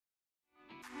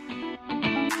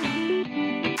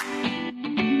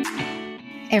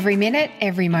Every minute,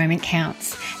 every moment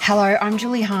counts. Hello, I'm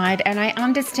Julie Hyde, and I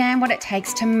understand what it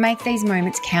takes to make these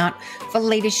moments count for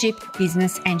leadership,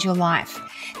 business, and your life.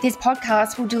 This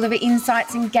podcast will deliver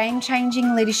insights and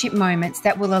game-changing leadership moments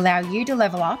that will allow you to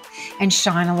level up and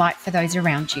shine a light for those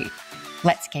around you.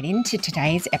 Let's get into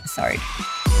today's episode.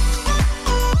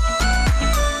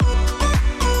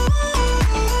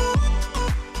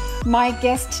 My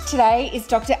guest today is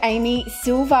Dr. Amy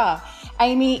Silver.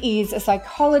 Amy is a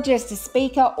psychologist, a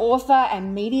speaker, author,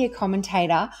 and media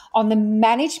commentator on the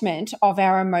management of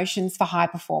our emotions for high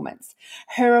performance.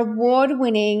 Her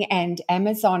award-winning and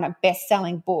Amazon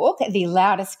best-selling book, The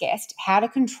Loudest Guest: How to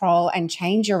Control and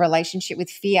Change Your Relationship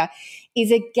with Fear,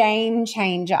 is a game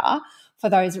changer for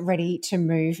those ready to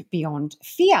move beyond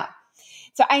fear.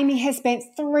 So Amy has spent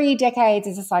 3 decades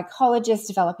as a psychologist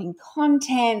developing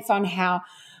content on how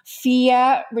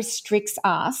fear restricts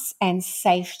us and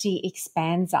safety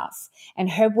expands us. And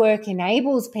her work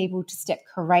enables people to step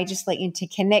courageously into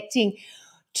connecting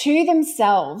to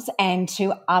themselves and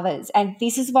to others. And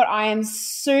this is what I am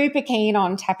super keen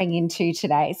on tapping into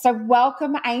today. So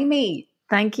welcome, Amy.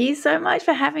 Thank you so much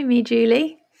for having me,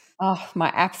 Julie. Oh, my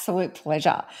absolute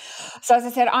pleasure. So as I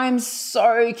said, I'm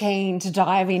so keen to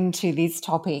dive into this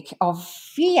topic of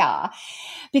fear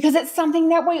because it's something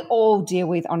that we all deal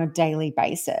with on a daily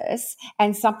basis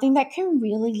and something that can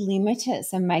really limit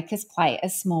us and make us play a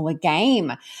smaller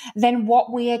game than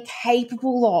what we are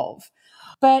capable of.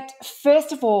 But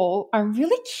first of all, I'm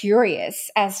really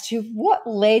curious as to what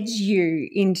led you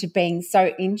into being so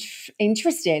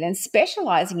interested and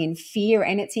specializing in fear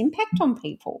and its impact on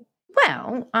people.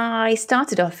 Well, I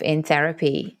started off in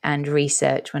therapy and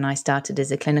research when I started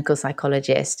as a clinical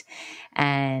psychologist,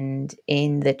 and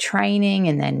in the training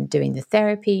and then doing the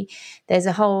therapy, there's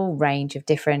a whole range of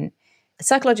different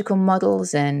psychological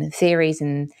models and theories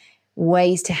and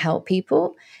ways to help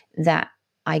people that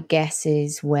I guess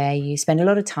is where you spend a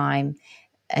lot of time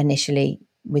initially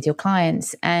with your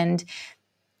clients. And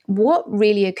what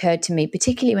really occurred to me,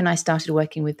 particularly when I started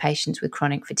working with patients with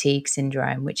chronic fatigue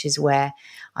syndrome, which is where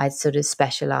I'd sort of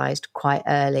specialized quite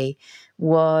early,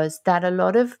 was that a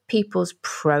lot of people's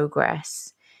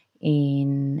progress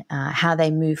in how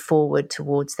they move forward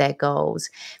towards their goals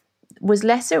was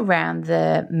less around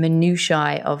the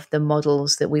minutiae of the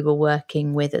models that we were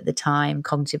working with at the time: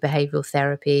 cognitive behavioral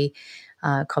therapy,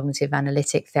 cognitive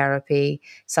analytic therapy,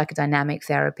 psychodynamic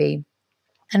therapy,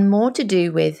 and more to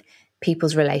do with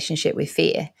people's relationship with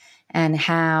fear and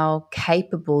how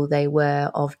capable they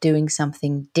were of doing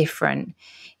something different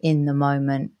in the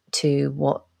moment to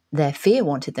what their fear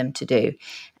wanted them to do.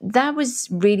 That was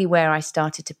really where I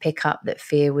started to pick up that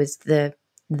fear was the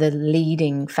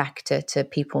leading factor to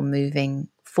people moving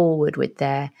forward with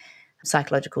their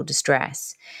psychological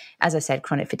distress. As I said,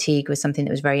 chronic fatigue was something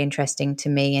that was very interesting to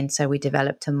me, and so we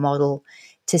developed a model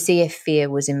to see if fear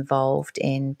was involved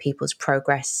in people's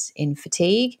progress in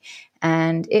fatigue.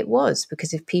 And it was,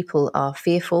 because if people are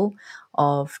fearful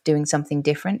of doing something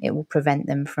different, it will prevent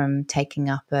them from taking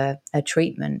up a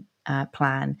treatment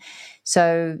plan.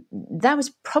 So that was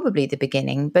probably the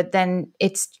beginning, but then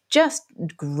it's just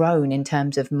grown in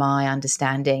terms of my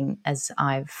understanding as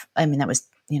that was,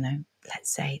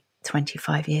 let's say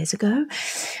 25 years ago.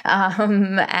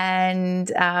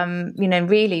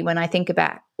 Really, when I think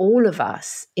about all of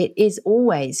us, it is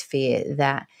always fear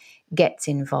that gets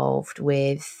involved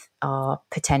with our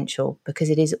potential, because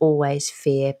it is always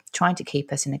fear trying to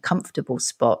keep us in a comfortable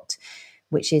spot,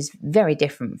 which is very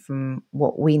different from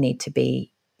what we need to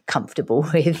be comfortable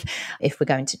with if we're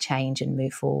going to change and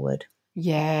move forward.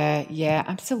 Yeah,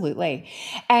 absolutely.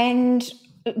 And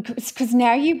because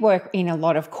now you work in a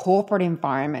lot of corporate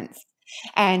environments,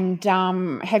 and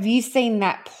have you seen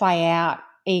that play out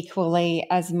equally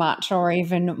as much or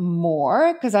even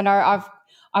more? Because I know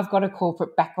I've got a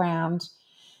corporate background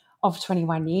of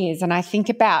 21 years, and I think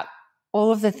about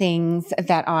all of the things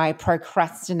that I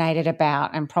procrastinated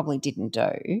about and probably didn't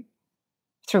do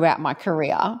throughout my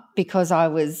career because I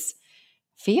was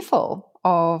fearful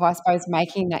of, I suppose,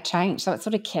 making that change. So it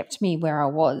sort of kept me where I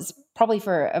was, probably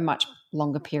for a much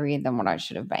longer period than what I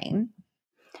should have been.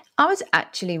 I was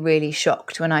actually really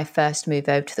shocked when I first moved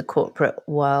over to the corporate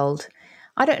world.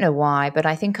 I don't know why, but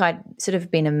I think I'd sort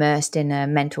of been immersed in a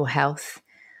mental health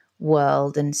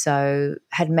world, and so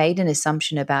had made an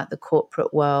assumption about the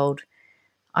corporate world,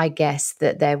 I guess,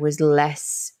 that there was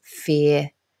less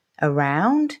fear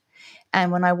around.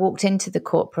 And when I walked into the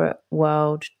corporate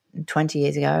world 20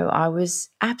 years ago, I was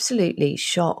absolutely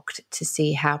shocked to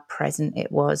see how present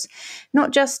it was,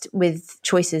 not just with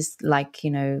choices like,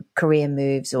 career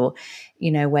moves or,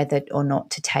 whether or not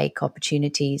to take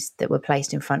opportunities that were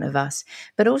placed in front of us,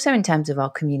 but also in terms of our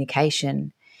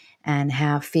communication. and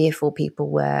how fearful people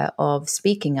were of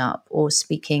speaking up or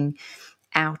speaking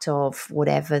out of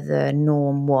whatever the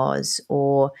norm was,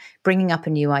 or bringing up a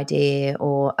new idea,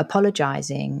 or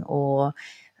apologizing, or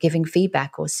giving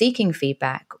feedback, or seeking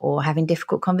feedback, or having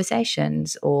difficult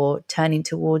conversations, or turning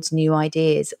towards new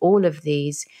ideas. All of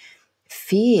these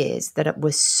fears that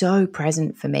were so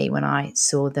present for me when I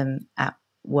saw them at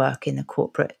work in the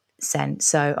corporate sense.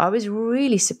 So I was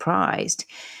really surprised,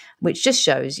 which just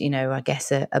shows, I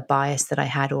guess a bias that I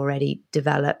had already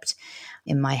developed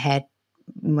in my head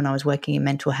when I was working in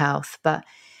mental health. But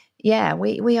yeah,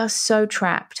 we are so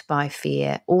trapped by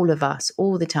fear, all of us,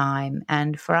 all the time.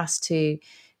 And for us to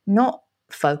not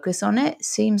focus on it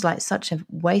seems like such a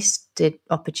wasted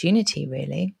opportunity,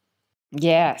 really.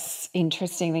 Yes,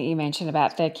 interesting that you mentioned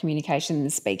about the communication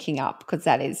and speaking up, because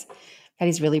that is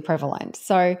really prevalent.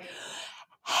 So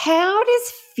how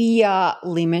does fear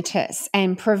limit us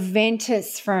and prevent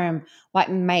us from like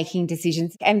making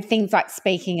decisions and things like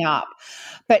speaking up,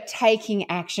 but taking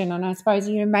action? And I suppose,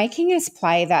 making us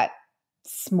play that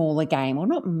smaller game, or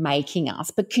not making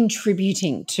us, but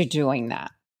contributing to doing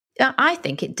that. I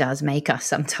think it does make us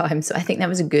sometimes. I think that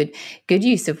was a good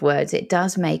use of words. It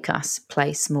does make us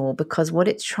play small, because what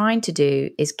it's trying to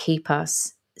do is keep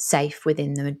us safe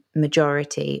within the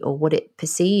majority, or what it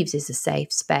perceives as a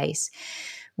safe space,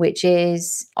 which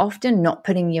is often not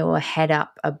putting your head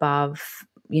up above,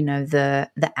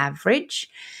 the average.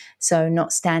 So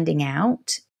not standing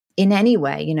out in any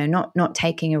way, not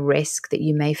taking a risk that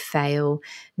you may fail,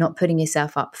 not putting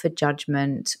yourself up for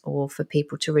judgment, or for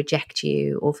people to reject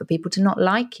you, or for people to not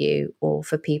like you, or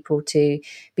for people to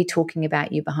be talking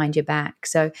about you behind your back.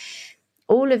 So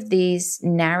all of these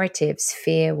narratives,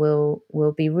 fear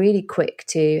will be really quick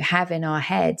to have in our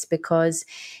heads, because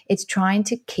it's trying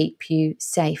to keep you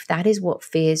safe. That is what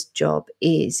fear's job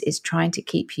is trying to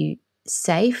keep you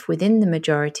safe within the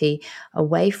majority,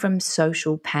 away from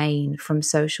social pain, from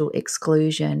social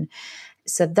exclusion.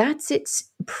 So that's its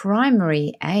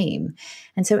primary aim.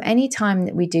 And so anytime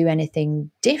that we do anything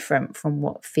different from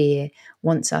what fear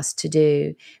wants us to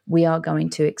do, we are going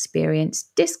to experience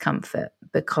discomfort,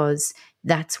 because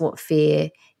that's what fear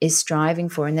is striving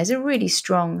for. And there's a really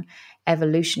strong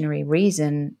evolutionary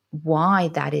reason why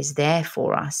that is there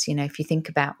for us. If you think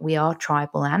about, we are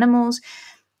tribal animals.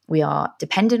 We are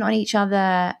dependent on each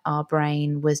other. Our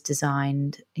brain was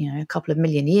designed, a couple of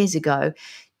million years ago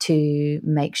to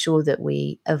make sure that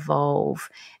we evolve.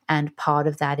 And part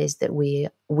of that is that we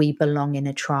belong in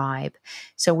a tribe.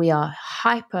 So we are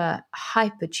hyper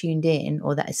tuned in,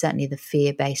 or that is certainly the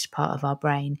fear-based part of our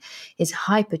brain, is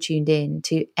hyper tuned in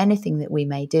to anything that we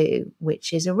may do,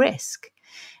 which is a risk.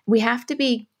 We have to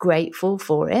be grateful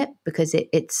for it, because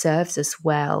it serves us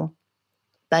well.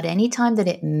 But anytime that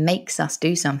it makes us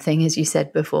do something, as you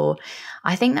said before,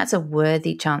 I think that's a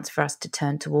worthy chance for us to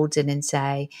turn towards it and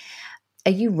say,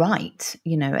 are you right?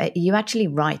 Are you actually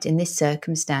right in this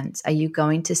circumstance? Are you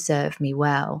going to serve me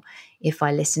well if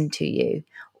I listen to you?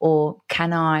 Or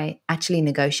can I actually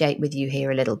negotiate with you here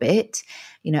a little bit?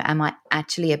 Am I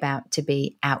actually about to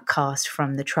be outcast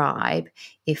from the tribe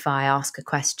if I ask a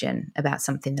question about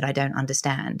something that I don't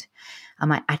understand?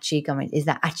 Is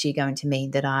that actually going to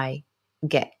mean that I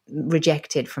get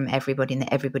rejected from everybody and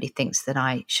that everybody thinks that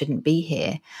I shouldn't be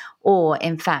here? Or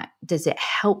in fact, does it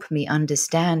help me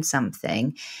understand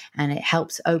something, and it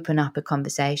helps open up a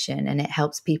conversation, and it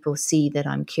helps people see that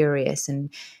I'm curious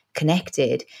and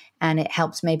connected, and it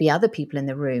helps maybe other people in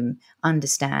the room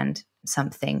understand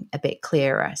something a bit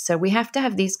clearer? So we have to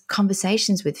have these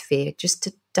conversations with fear just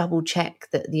to double check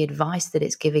that the advice that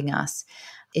it's giving us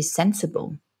is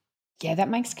sensible. Yeah, that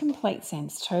makes complete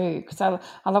sense too. Because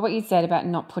I love what you said about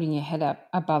not putting your head up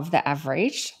above the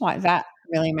average. Like, that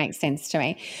really makes sense to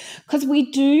me. Because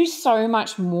we do so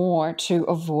much more to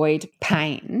avoid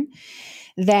pain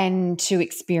than to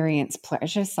experience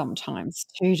pleasure sometimes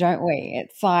too, don't we?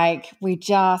 It's like we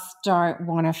just don't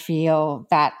want to feel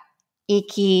that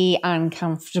icky,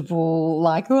 uncomfortable,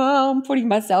 like, oh, I'm putting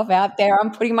myself out there.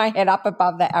 I'm putting my head up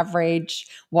above the average.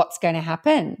 What's going to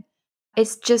happen?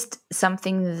 It's just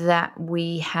something that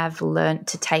we have learnt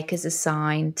to take as a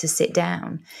sign to sit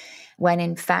down, when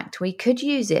in fact we could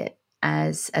use it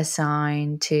as a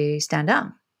sign to stand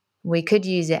up. We could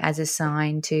use it as a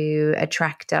sign to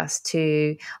attract us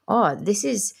to, oh, this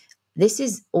is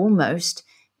almost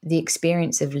the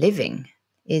experience of living.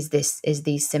 Is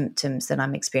these symptoms that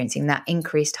I'm experiencing, that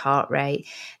increased heart rate,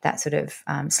 that sort of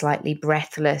slightly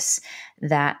breathless,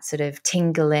 that sort of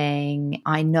tingling,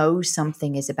 I know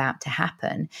something is about to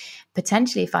happen.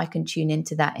 Potentially, if I can tune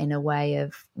into that in a way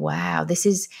of, wow, this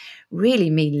is really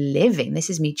me living, this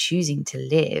is me choosing to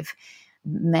live,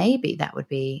 maybe that would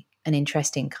be an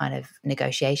interesting kind of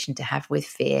negotiation to have with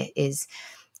fear is,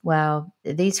 well,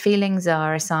 these feelings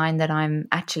are a sign that I'm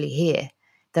actually here,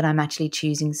 that I'm actually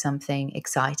choosing something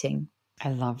exciting. I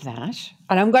love that.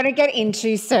 And I'm going to get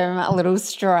into some little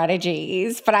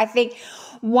strategies, but I think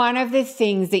one of the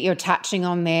things that you're touching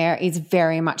on there is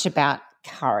very much about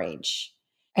courage.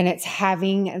 And it's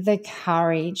having the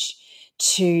courage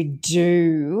to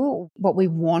do what we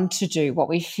want to do, what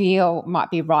we feel might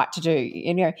be right to do.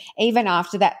 You know, even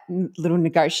after that little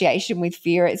negotiation with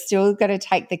fear, it's still going to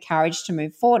take the courage to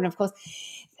move forward. And of course,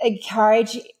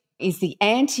 courage is the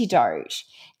antidote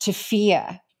to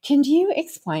fear. Can you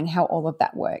explain how all of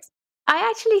that works? I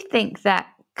actually think that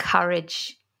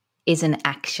courage is an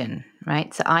action,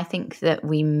 right? So I think that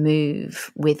we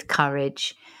move with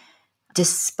courage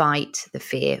despite the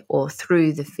fear or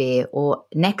through the fear or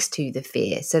next to the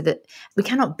fear, so that we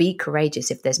cannot be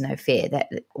courageous if there's no fear. That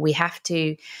we have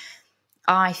to,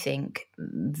 I think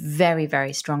very,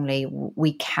 very strongly,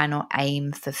 we cannot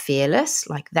aim for fearless.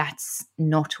 Like, that's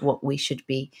not what we should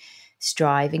be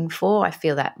striving for. I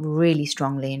feel that really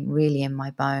strongly and really in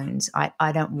my bones.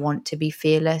 I don't want to be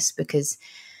fearless, because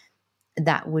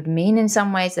that would mean in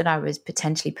some ways that I was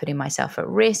potentially putting myself at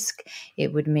risk.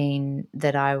 It would mean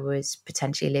that I was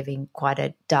potentially living quite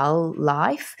a dull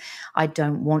life. I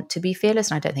don't want to be fearless,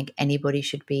 and I don't think anybody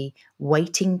should be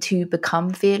waiting to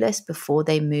become fearless before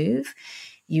they move.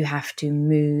 You have to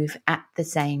move at the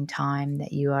same time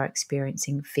that you are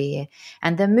experiencing fear.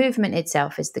 And the movement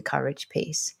itself is the courage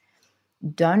piece.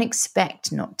 Don't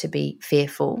expect not to be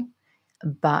fearful,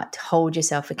 but hold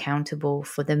yourself accountable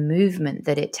for the movement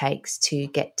that it takes to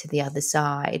get to the other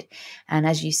side. And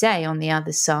as you say, on the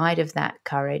other side of that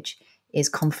courage is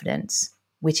confidence,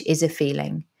 which is a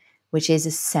feeling, which is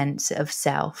a sense of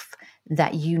self,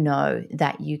 that you know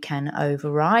that you can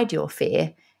override your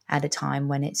fear at a time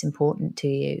when it's important to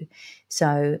you.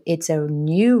 So it's a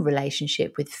new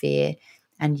relationship with fear,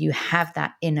 and you have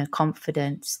that inner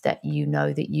confidence that you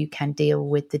know that you can deal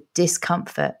with the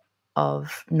discomfort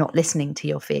of not listening to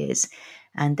your fears,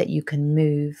 and that you can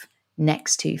move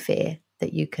next to fear,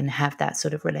 that you can have that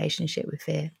sort of relationship with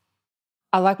fear.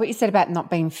 I like what you said about not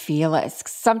being fearless.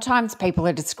 Sometimes people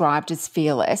are described as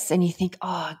fearless and you think,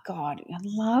 oh God, I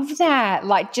love that.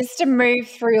 Like, just to move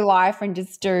through life and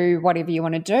just do whatever you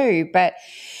want to do. But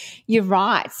you're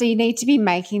right. So you need to be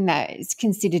making those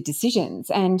considered decisions,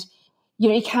 and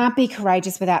you can't be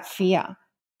courageous without fear.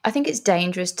 I think it's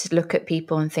dangerous to look at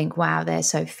people and think, wow, they're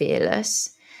so fearless,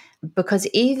 because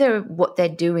either what they're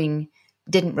doing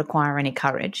didn't require any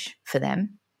courage for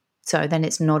them, so then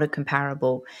it's not a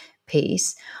comparable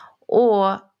piece,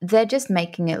 or they're just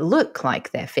making it look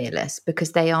like they're fearless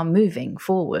because they are moving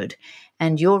forward.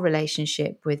 And your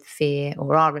relationship with fear,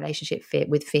 or our relationship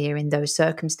with fear in those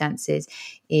circumstances,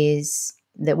 is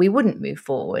that we wouldn't move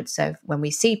forward. So when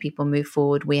we see people move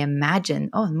forward, we imagine,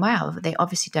 oh, wow, they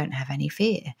obviously don't have any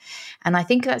fear. And I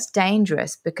think that's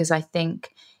dangerous, because I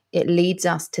think it leads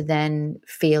us to then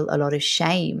feel a lot of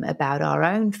shame about our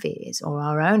own fears or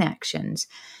our own actions.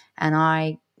 And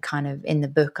I kind of, in the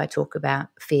book, I talk about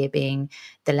fear being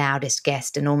the loudest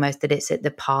guest, and almost that it's at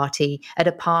a party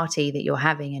that you're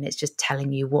having, and it's just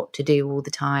telling you what to do all the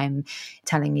time,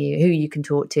 telling you who you can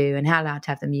talk to and how loud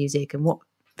to have the music and what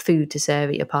food to serve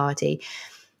at your party.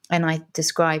 And I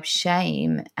describe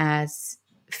shame as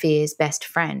fear's best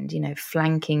friend,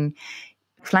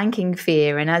 flanking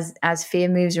fear. And as fear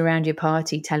moves around your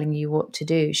party telling you what to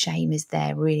do, shame is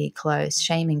there really close.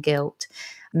 Shame and guilt,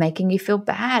 making you feel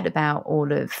bad about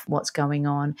all of what's going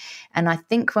on. And I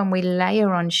think when we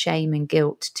layer on shame and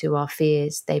guilt to our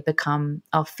fears,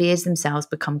 our fears themselves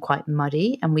become quite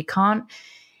muddy, and we can't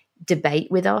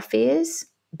debate with our fears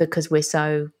because we're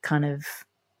so kind of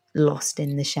lost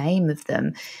in the shame of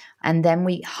them. And then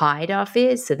we hide our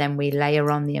fears. So then we layer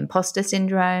on the imposter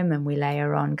syndrome, and we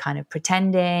layer on kind of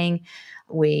pretending.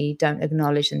 We don't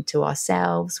acknowledge them to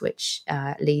ourselves, which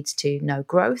leads to no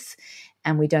growth.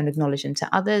 And we don't acknowledge them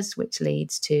to others, which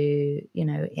leads to,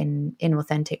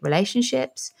 inauthentic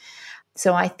relationships.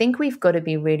 So I think we've got to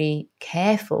be really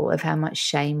careful of how much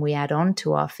shame we add on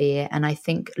to our fear. And I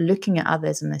think looking at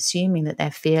others and assuming that they're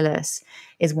fearless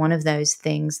is one of those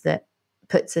things that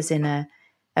puts us in a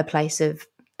place of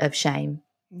shame.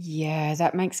 Yeah,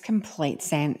 that makes complete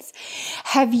sense.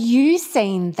 Have you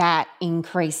seen that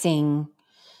increasing?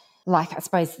 Like, I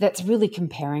suppose that's really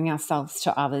comparing ourselves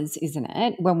to others, isn't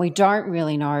it? When we don't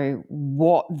really know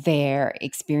what their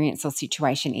experience or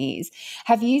situation is.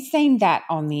 Have you seen that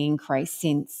on the increase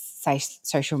since, say,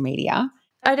 social media?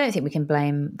 I don't think we can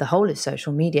blame the whole of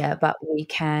social media, but we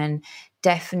can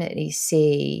definitely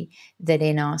see that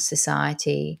in our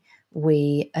society,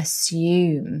 we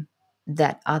assume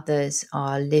that others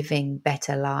are living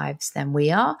better lives than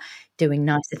we are, doing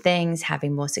nicer things,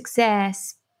 having more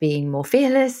success, being more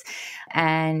fearless,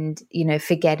 and,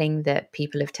 forgetting that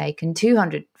people have taken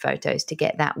 200 photos to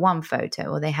get that one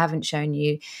photo, or they haven't shown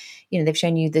you, they've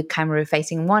shown you the camera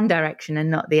facing one direction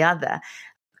and not the other.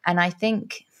 And I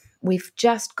think we've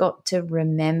just got to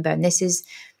remember, and this is,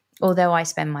 although I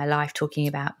spend my life talking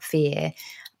about fear,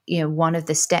 one of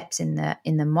the steps in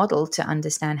the model to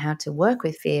understand how to work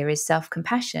with fear is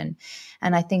self-compassion.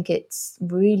 And I think it's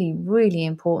really, really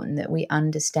important that we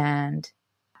understand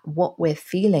what we're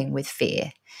feeling with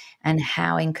fear and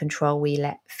how in control we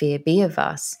let fear be of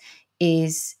us.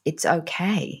 It's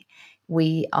okay.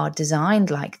 We are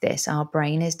designed like this. Our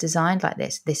brain is designed like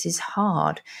this. This is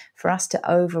hard. For us to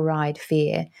override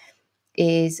fear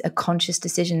is a conscious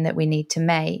decision that we need to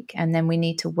make, and then we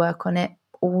need to work on it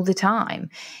all the time.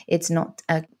 It's not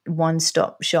a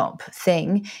one-stop shop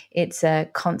thing. It's a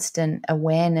constant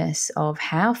awareness of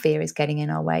how fear is getting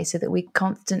in our way so that we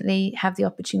constantly have the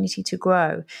opportunity to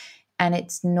grow. And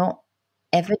it's not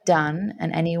ever done,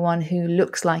 and anyone who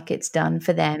looks like it's done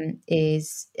for them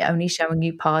is only showing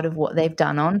you part of what they've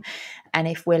done on. And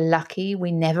if we're lucky,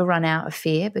 we never run out of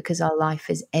fear, because our life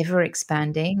is ever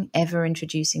expanding, ever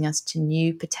introducing us to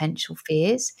new potential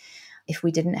fears. If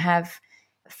we didn't have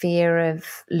fear of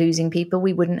losing people,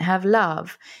 we wouldn't have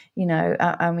love.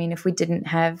 If we didn't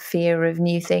have fear of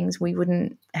new things, we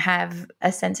wouldn't have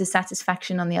a sense of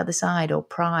satisfaction on the other side, or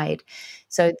pride.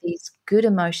 So these good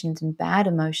emotions and bad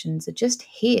emotions are just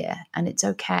here, and it's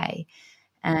okay.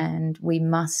 And we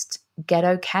must get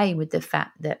okay with the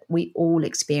fact that we all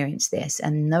experience this,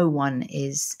 and no one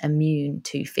is immune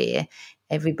to fear.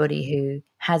 Everybody who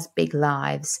has big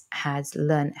lives has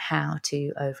learned how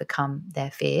to overcome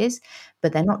their fears,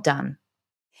 but they're not done.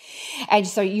 And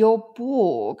so your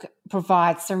book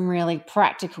provides some really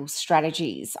practical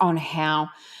strategies on how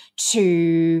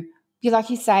to, like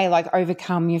you say,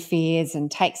 overcome your fears and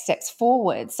take steps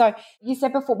forward. So you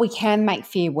said before, we can make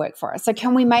fear work for us. So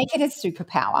can we make it a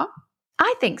superpower?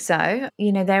 I think so.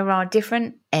 There are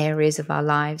different areas of our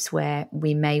lives where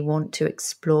we may want to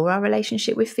explore our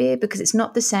relationship with fear, because it's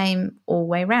not the same all the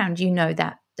way around. You know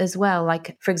that as well.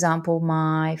 Like, for example,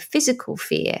 my physical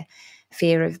fear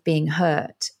of being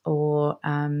hurt, or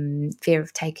fear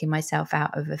of taking myself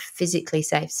out of a physically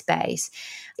safe space,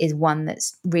 is one that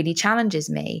really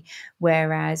challenges me.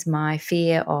 Whereas my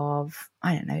fear of,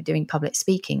 doing public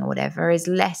speaking or whatever is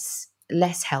less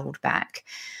held back.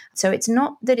 So it's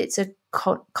not that it's a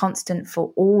constant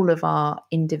for all of our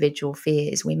individual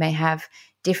fears. We may have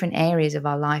different areas of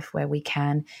our life where we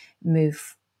can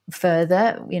move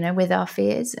further, with our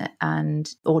fears,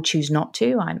 or choose not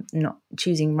to. I'm not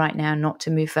choosing right now not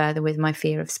to move further with my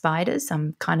fear of spiders.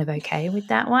 I'm kind of okay with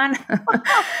that one.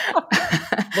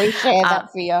 We share that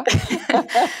fear.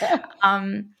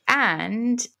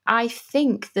 And I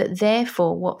think that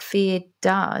therefore what fear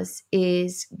does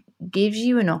is gives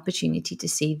you an opportunity to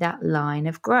see that line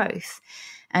of growth.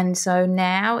 And so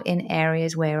now, in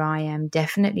areas where I am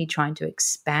definitely trying to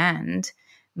expand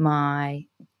my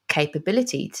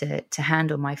capability to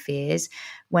handle my fears,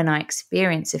 when I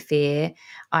experience a fear,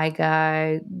 I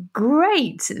go,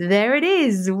 great, there it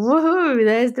is. Woohoo,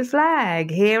 there's the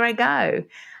flag. Here I go.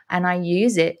 And I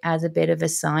use it as a bit of a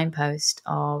signpost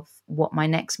of what my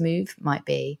next move might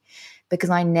be, because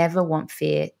I never want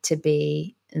fear to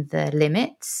be the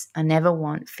limits. I never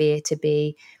want fear to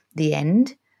be the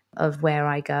end of where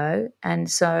I go.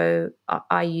 And so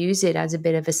I use it as a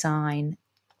bit of a sign.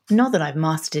 Not that I've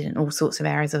mastered it in all sorts of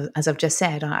areas, as I've just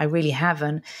said, I really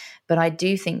haven't, but I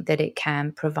do think that it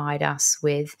can provide us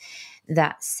with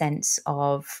that sense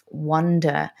of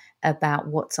wonder about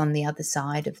what's on the other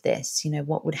side of this.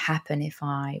 What would happen if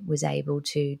I was able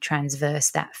to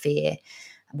transverse that fear?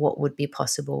 What would be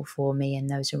possible for me and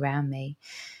those around me?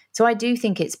 So I do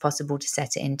think it's possible to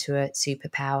set it into a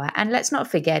superpower. And let's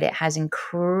not forget, it has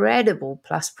incredible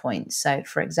plus points. So,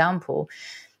 for example,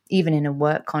 even in a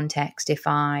work context, if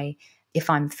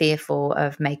I'm fearful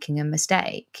of making a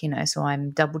mistake, so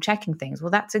I'm double checking things, well,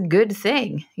 that's a good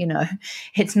thing.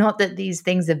 It's not that these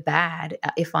things are bad.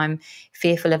 If I'm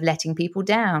fearful of letting people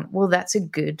down, well, that's a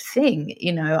good thing.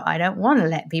 I don't want to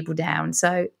let people down.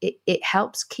 So it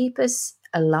helps keep us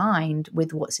aligned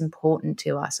with what's important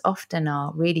to us, often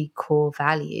our really core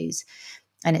values.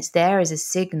 And it's there as a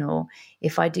signal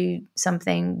if I do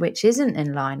something which isn't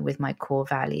in line with my core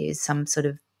values, some sort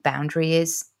of boundary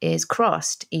is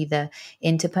crossed, either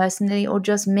interpersonally or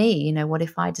just me. What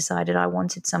if I decided I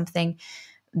wanted something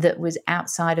that was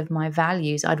outside of my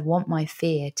values? I'd want my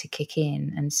fear to kick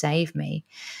in and save me.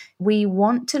 We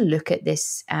want to look at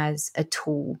this as a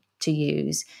tool. to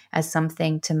use as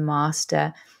something to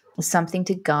master, something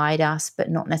to guide us, but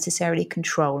not necessarily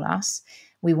control us.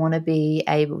 We want to be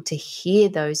able to hear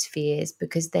those fears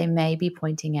because they may be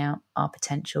pointing out our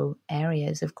potential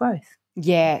areas of growth.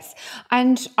 Yes.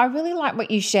 And I really like what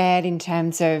you shared in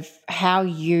terms of how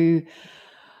you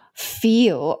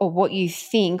feel or what you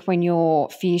think when your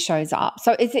fear shows up.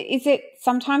 So is it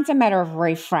sometimes a matter of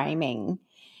reframing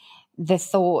the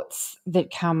thoughts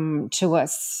that come to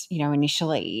us,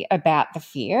 initially about the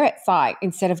fear? It's like,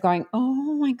 instead of going,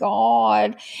 oh my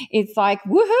God, it's like,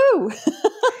 woohoo.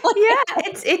 Yeah,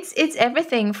 it's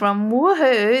everything from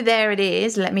woohoo, there it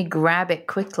is, let me grab it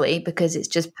quickly because it's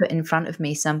just put in front of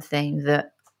me something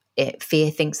that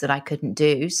fear thinks that I couldn't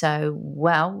do. So,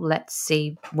 well, let's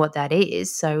see what that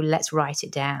is. So let's write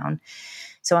it down.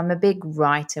 So I'm a big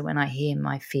writer when I hear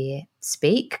my fear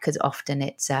speak, because often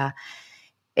it's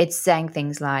saying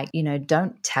things like,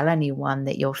 don't tell anyone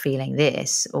that you're feeling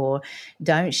this, or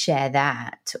don't share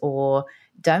that, or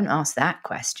don't ask that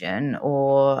question,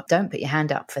 or don't put your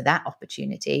hand up for that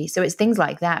opportunity. So it's things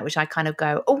like that, which I kind of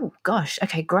go, oh gosh,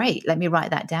 okay, great. Let me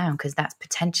write that down because that's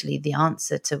potentially the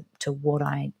answer to what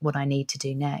I need to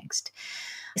do next.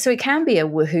 So it can be a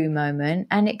woohoo moment,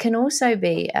 and it can also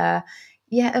be a,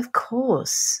 yeah, of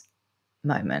course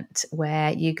moment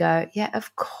where you go, yeah,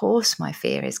 of course my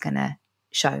fear is going to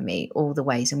show me all the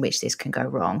ways in which this can go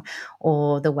wrong,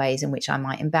 or the ways in which I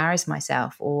might embarrass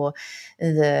myself, or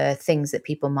the things that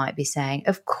people might be saying.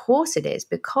 Of course it is,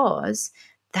 because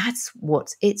that's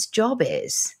what its job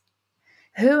is.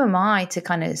 Who am I to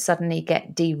kind of suddenly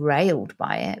get derailed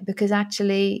by it? Because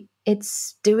actually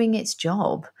it's doing its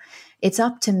job. It's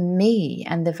up to me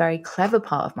and the very clever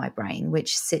part of my brain,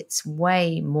 which sits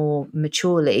way more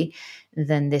maturely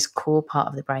than this core part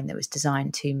of the brain that was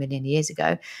designed 2 million years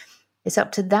ago. It's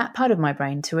up to that part of my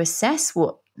brain to assess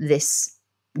what this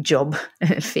job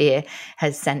fear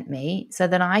has sent me so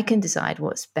that I can decide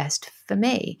what's best for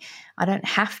me. I don't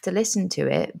have to listen to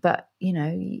it, but,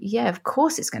 yeah, of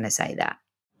course it's going to say that.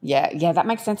 Yeah, that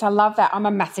makes sense. I love that. I'm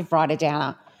a massive writer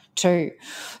downer too.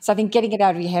 So I think getting it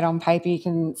out of your head on paper, you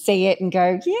can see it and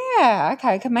go, yeah,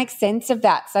 okay, I can make sense of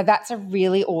that. So that's a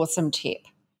really awesome tip.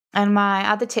 And my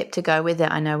other tip to go with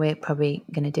it, I know we're probably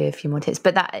going to do a few more tips,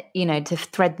 but that, to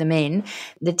thread them in,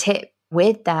 the tip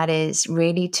with that is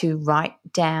really to write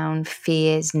down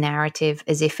fear's narrative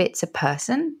as if it's a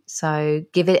person. So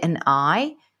give it an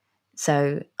I.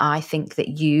 So I think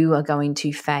that you are going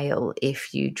to fail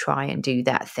if you try and do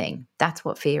that thing. That's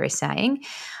what fear is saying.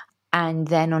 And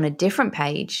then on a different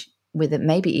page with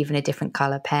maybe even a different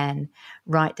color pen,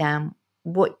 write down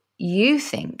what you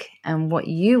think and what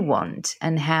you want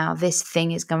and how this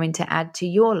thing is going to add to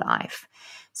your life,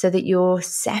 so that you're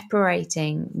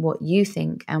separating what you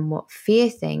think and what fear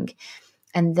think,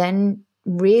 and then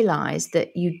realize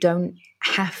that you don't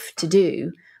have to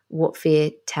do what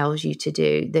fear tells you to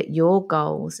do, that your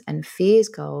goals and fear's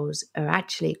goals are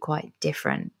actually quite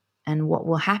different. And what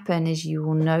will happen is you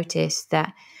will notice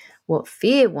that what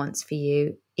fear wants for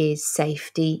you is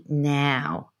safety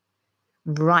now,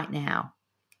 right now,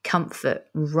 comfort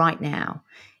right now.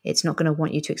 It's not going to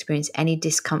want you to experience any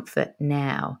discomfort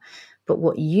now. But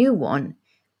what you want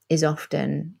is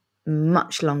often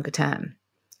much longer term,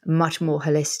 much more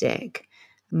holistic,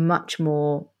 much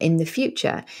more in the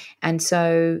future. And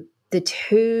so the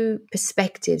two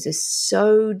perspectives are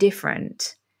so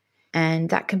different. And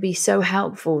that can be so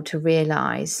helpful to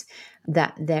realize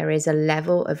that there is a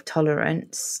level of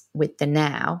tolerance with the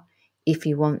now if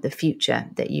you want the future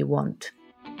that you want.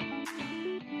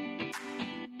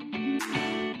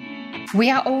 We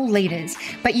are all leaders,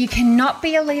 but you cannot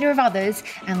be a leader of others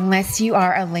unless you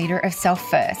are a leader of self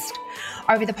first.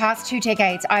 Over the past 2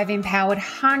 decades, I've empowered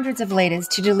hundreds of leaders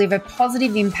to deliver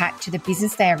positive impact to the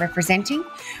business they are representing,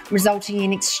 resulting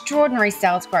in extraordinary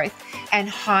sales growth and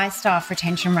high staff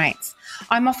retention rates.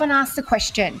 I'm often asked the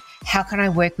question, how can I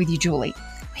work with you, Julie?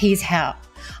 Here's how.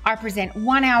 I present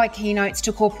 1-hour keynotes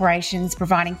to corporations,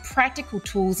 providing practical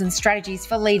tools and strategies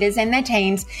for leaders and their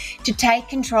teams to take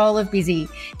control of busy,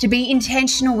 to be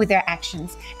intentional with their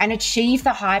actions, and achieve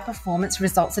the high performance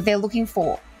results that they're looking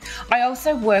for. I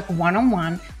also work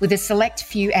one-on-one with a select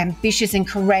few ambitious and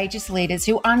courageous leaders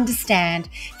who understand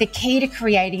the key to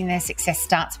creating their success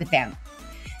starts with them.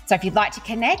 So if you'd like to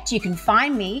connect, you can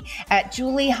find me at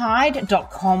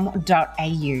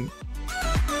juliehyde.com.au.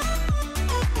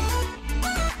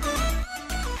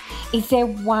 Is there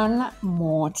one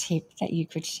more tip that you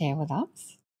could share with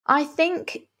us? I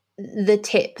think the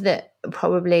tip that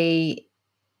probably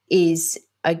is,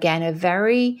 again, a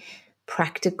very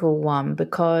practical one,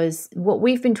 because what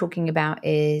we've been talking about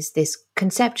is this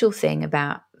conceptual thing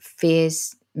about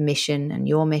fear's mission and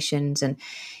your missions. And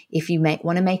if you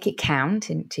want to make it count,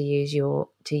 and to use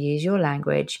your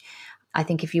language, I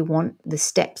think if you want the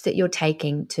steps that you're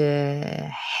taking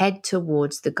to head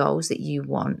towards the goals that you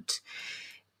want,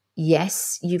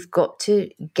 yes, you've got to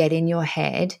get in your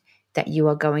head that you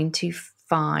are going to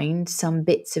find some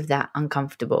bits of that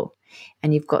uncomfortable.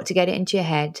 And you've got to get it into your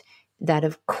head that,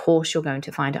 of course, you're going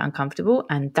to find it uncomfortable,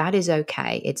 and that is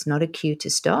okay. It's not a cue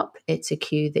to stop. It's a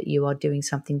cue that you are doing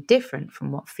something different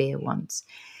from what fear wants.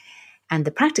 And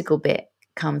the practical bit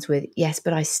comes with, yes,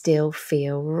 but I still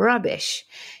feel rubbish.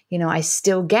 I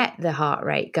still get the heart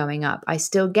rate going up. I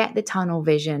still get the tunnel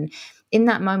vision. In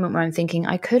that moment where I'm thinking,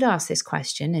 I could ask this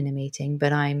question in a meeting,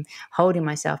 but I'm holding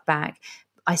myself back,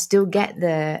 I still get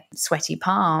the sweaty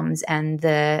palms and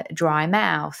the dry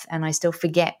mouth, and I still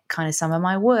forget kind of some of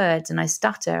my words, and I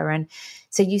stutter. And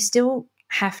so you still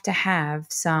have to have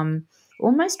some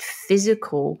almost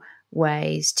physical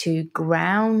ways to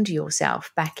ground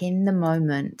yourself back in the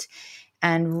moment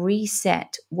and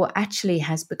reset what actually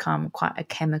has become quite a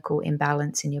chemical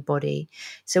imbalance in your body.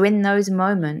 So in those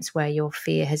moments where your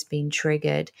fear has been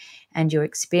triggered and you're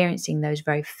experiencing those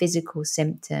very physical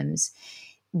symptoms,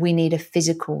 we need a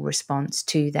physical response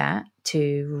to that,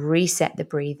 to reset the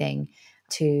breathing,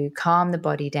 to calm the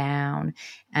body down,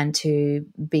 and to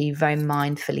be very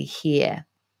mindfully here.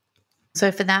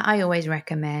 So for that, I always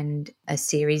recommend a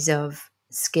series of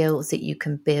skills that you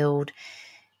can build,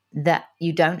 that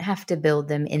you don't have to build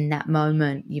them in that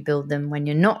moment. You build them when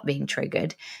you're not being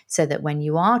triggered, so that when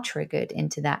you are triggered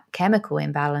into that chemical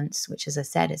imbalance, which, as I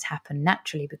said, has happened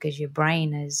naturally because your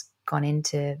brain has gone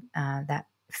into that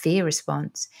fear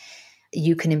response,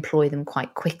 you can employ them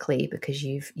quite quickly because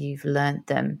you've learned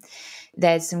them.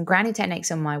 There's some grounding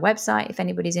techniques on my website if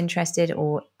anybody's interested,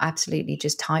 or absolutely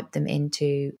just type them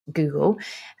into Google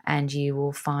and you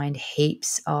will find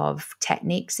heaps of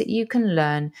techniques that you can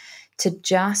learn to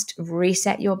just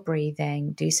reset your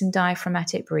breathing, do some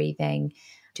diaphragmatic breathing,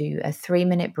 do a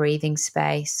 3-minute breathing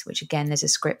space, which again, there's a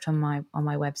script on my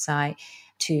website,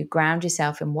 to ground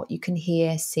yourself in what you can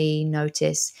hear, see,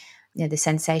 notice, the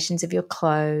sensations of your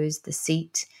clothes, the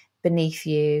seat beneath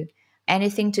you,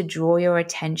 anything to draw your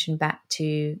attention back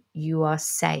to you are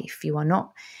safe. You are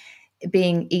not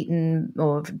being eaten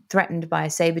or threatened by a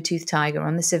saber-toothed tiger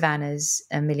on the savannas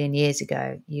a million years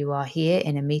ago. You are here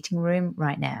in a meeting room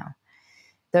right now.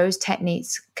 Those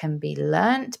techniques can be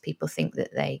learnt. People think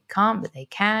that they can't, but they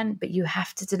can, but you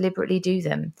have to deliberately do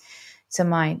them. So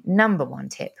my number one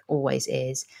tip always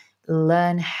is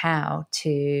learn how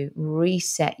to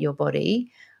reset your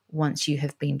body once you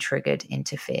have been triggered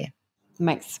into fear.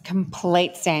 Makes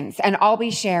complete sense. And I'll be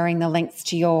sharing the links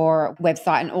to your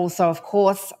website, and also, of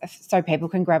course, so people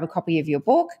can grab a copy of your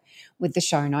book with the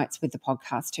show notes with the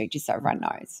podcast too, just so everyone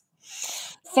knows.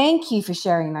 Thank you for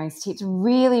sharing those tips.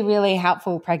 Really, really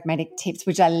helpful, pragmatic tips,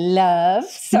 which I love.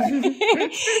 So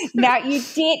now you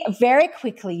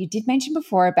did mention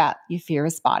before about your fear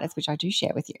of spiders, which I do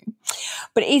share with you.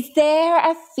 But is there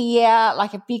a fear,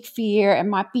 like a big fear? It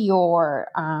might be your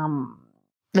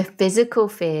the physical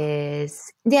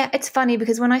fears. Yeah, it's funny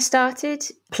because when I started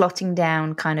plotting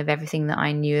down kind of everything that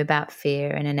I knew about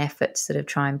fear in an effort to sort of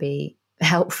try and be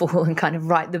helpful and kind of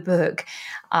write the book,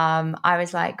 I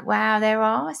was like, wow, there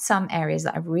are some areas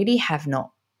that I really have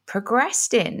not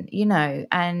progressed in,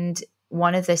 and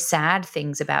one of the sad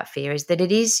things about fear is that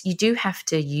you do have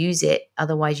to use it,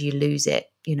 otherwise you lose it,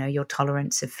 your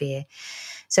tolerance of fear.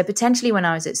 So potentially when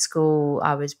I was at school,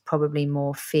 I was probably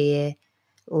more fearless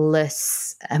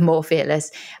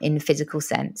in the physical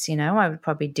sense. I would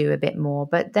probably do a bit more,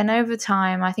 but then over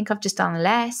time, I think I've just done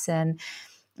less, and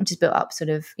I've just built up sort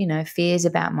of, fears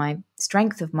about my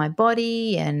strength of my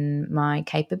body and my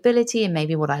capability and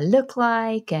maybe what I look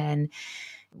like and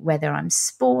whether I'm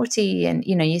sporty. And,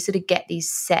 you sort of get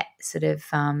these set sort of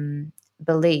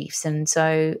beliefs. And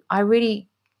so I really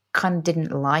kind of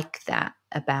didn't like that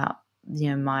about,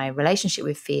 my relationship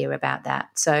with fear about that.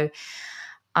 So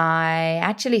I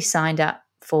actually signed up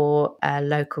for a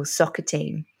local soccer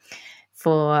team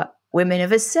for women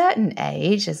of a certain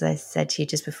age. As I said to you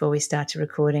just before we started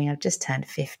recording, I've just turned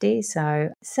 50, so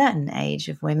a certain age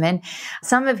of women,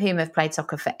 some of whom have played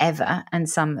soccer forever and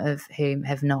some of whom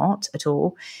have not at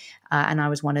all. And I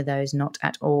was one of those not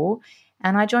at all.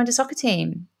 And I joined a soccer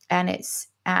team, and it's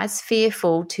as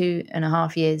fearful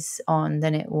 2.5 years on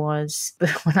than it was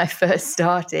when I first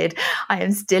started. I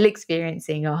am still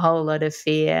experiencing a whole lot of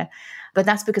fear, but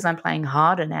that's because I'm playing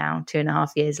harder now 2.5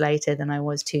 years later than I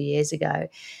was 2 years ago.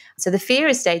 So the fear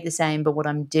has stayed the same, but what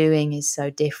I'm doing is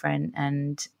so different.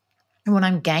 And what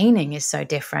I'm gaining is so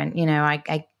different.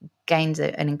 I gained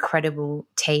an incredible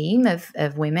team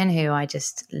of women who I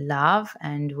just love,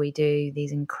 and we do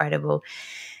these incredible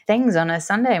things on a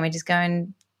Sunday, and we just go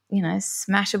and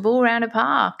smash a ball around a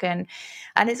park, and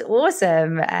it's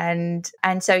awesome. And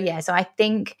so I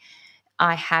think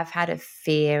I have had a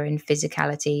fear in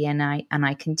physicality, and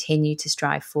I continue to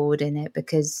strive forward in it,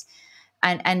 because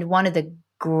and one of the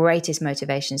greatest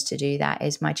motivations to do that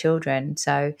is my children.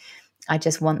 So I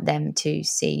just want them to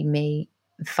see me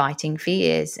fighting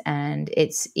fears, and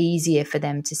it's easier for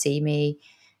them to see me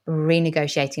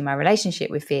renegotiating my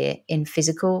relationship with fear in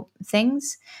physical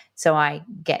things. So I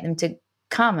get them to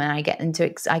come, and I get them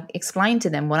to I explain to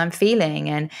them what I'm feeling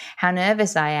and how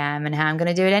nervous I am and how I'm going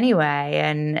to do it anyway,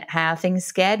 and how things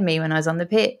scared me when I was on the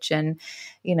pitch, and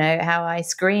how I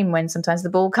scream when sometimes the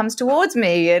ball comes towards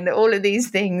me, and all of these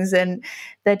things. And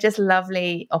they're just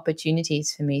lovely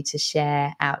opportunities for me to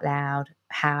share out loud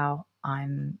how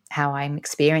I'm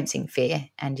experiencing fear,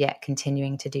 and yet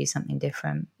continuing to do something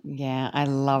different. Yeah, I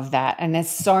love that. And there's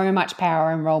so much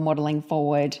power in role modeling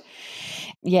forward.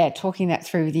 Yeah, talking that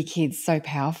through with your kids, so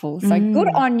powerful. So good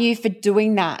on you for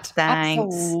doing that.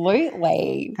 Thanks.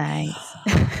 Absolutely. Thanks.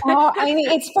 Amy,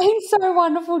 it's been so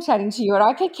wonderful chatting to you, and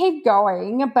I could keep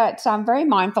going, but I'm very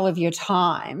mindful of your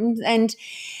time. And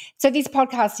so this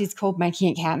podcast is called Making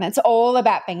It Count. It's all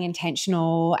about being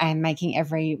intentional and making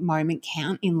every moment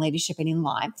count in leadership and in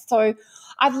life. So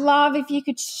I'd love if you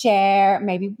could share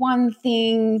maybe one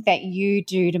thing that you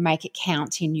do to make it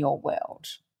count in your world.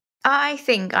 I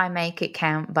think I make it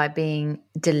count by being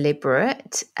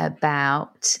deliberate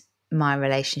about my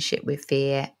relationship with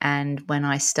fear, and when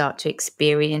I start to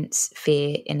experience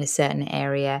fear in a certain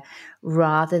area,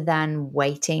 rather than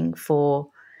waiting for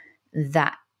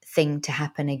that thing to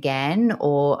happen again,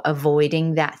 or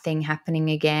avoiding that thing happening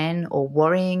again, or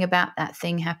worrying about that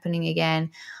thing happening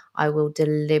again, I will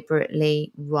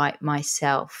deliberately write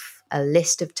myself a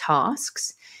list of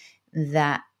tasks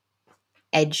that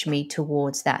edge me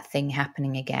towards that thing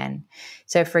happening again.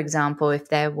 So, for example, if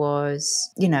there was,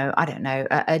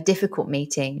 a difficult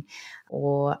meeting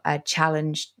or a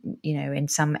challenge, in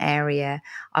some area,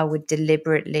 I would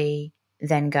deliberately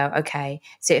then go, okay,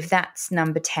 so if that's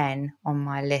number 10 on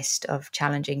my list of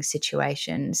challenging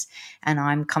situations, and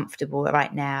I'm comfortable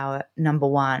right now at number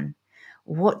 1,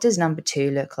 what does number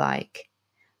 2 look like?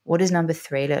 What does number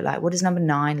 3 look like? What does number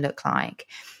 9 look like?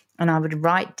 And I would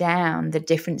write down the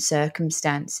different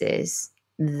circumstances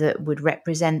that would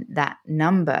represent that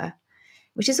number,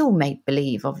 which is all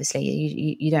make-believe, obviously.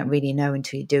 You don't really know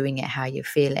until you're doing it how you're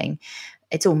feeling.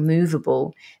 It's all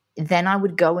movable. Then I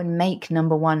would go and make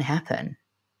number 1 happen.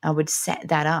 I would set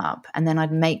that up, and then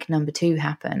I'd make number 2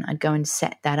 happen. I'd go and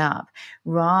set that up,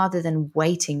 rather than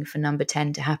waiting for number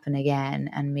 10 to happen again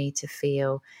and me to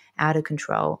feel out of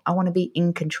control. I want to be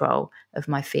in control of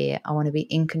my fear. I want to be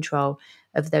in control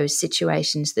of those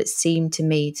situations that seem to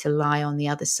me to lie on the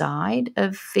other side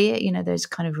of fear, those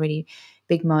kind of really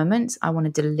big moments. I want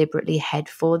to deliberately head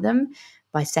for them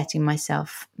by setting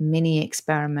myself mini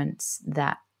experiments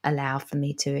that allow for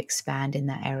me to expand in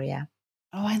that area.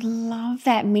 Oh, I love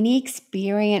that. Mini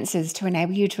experiences to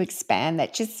enable you to expand.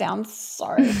 That just sounds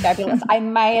so fabulous. I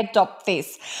may adopt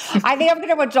this. I think I'm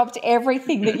going to adopt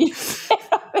everything that you said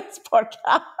on this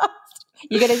podcast.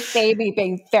 You're going to see me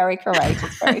being very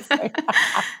courageous very soon.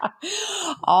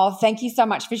 Oh, thank you so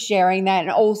much for sharing that, and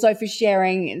also for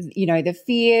sharing, the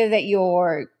fear that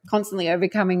you're constantly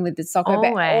overcoming with the soccer.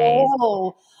 Always. But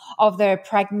all of the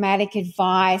pragmatic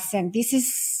advice. And this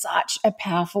is such a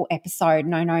powerful episode.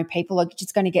 No, people are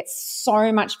just going to get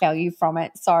so much value from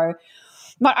it. So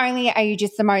not only are you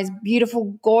just the most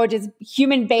beautiful, gorgeous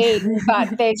human being,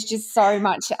 but there's just so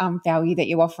much value that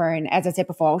you offer. And as I said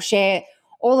before, I'll share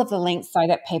all of the links so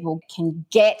that people can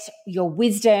get your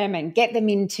wisdom and get them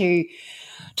into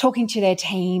talking to their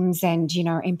teams and,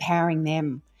 empowering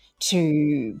them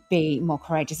to be more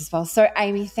courageous as well. So,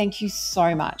 Amy, thank you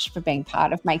so much for being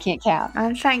part of Making It Count.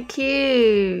 And thank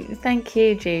you. Thank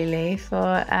you, Julie,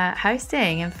 for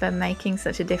hosting and for making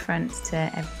such a difference to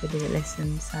everybody that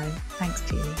listens. So thanks,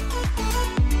 Julie.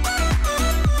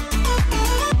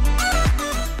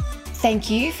 Thank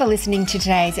you for listening to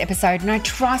today's episode, and I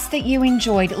trust that you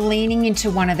enjoyed leaning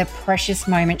into one of the precious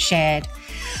moments shared.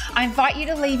 I invite you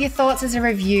to leave your thoughts as a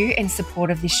review in support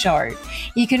of this show.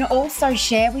 You can also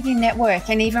share with your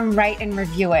network and even rate and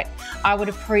review it. I would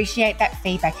appreciate that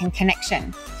feedback and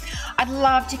connection. I'd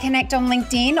love to connect on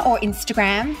LinkedIn or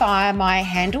Instagram via my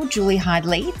handle, Julie Hyde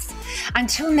Leads.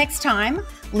 Until next time,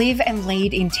 live and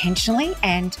lead intentionally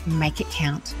and make it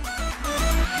count.